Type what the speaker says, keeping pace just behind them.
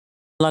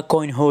Gala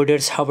coin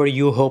holders, how are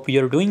you? Hope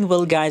you're doing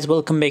well, guys.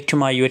 Welcome back to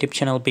my YouTube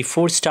channel.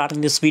 Before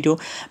starting this video,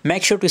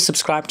 make sure to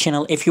subscribe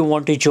channel. If you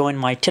want to join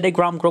my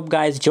Telegram group,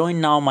 guys, join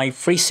now my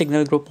free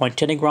signal group on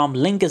Telegram.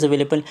 Link is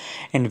available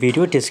in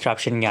video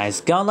description,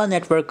 guys. Gala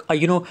network,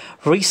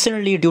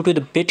 recently due to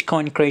the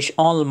Bitcoin crash,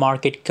 all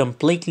market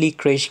completely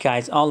crashed,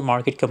 guys. All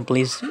market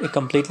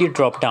completely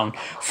dropped down.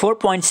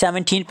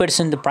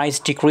 4.17% the price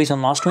decrease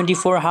on last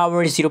 24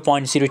 hours,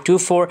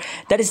 0.024.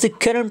 That is the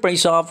current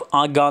price of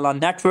Gala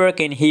network.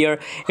 And here,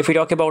 if we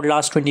talk about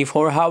last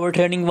 24-hour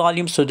trading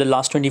volume, so the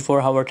last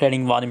 24-hour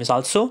trading volume is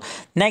also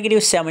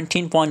negative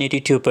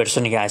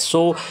 17.82%, guys.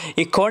 So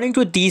according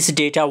to these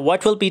data,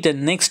 what will be the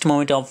next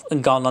moment of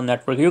Gala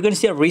network? You can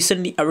see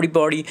recently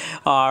everybody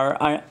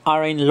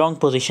are in long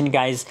position,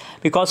 guys,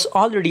 because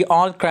already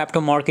all crypto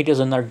market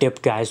is on a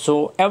dip, guys.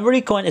 So every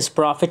coin is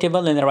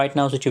profitable in the right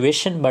now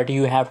situation, but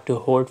you have to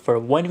hold for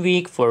 1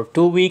 week, for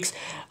 2 weeks,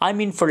 I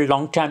mean for a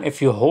long time.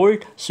 If you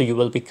hold, so you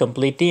will be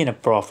completely in a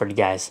profit,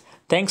 guys.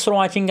 Thanks for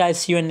watching, guys.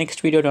 See you in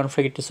next video. Don't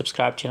forget to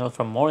subscribe channel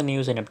for more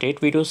news and update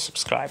videos.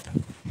 Subscribe.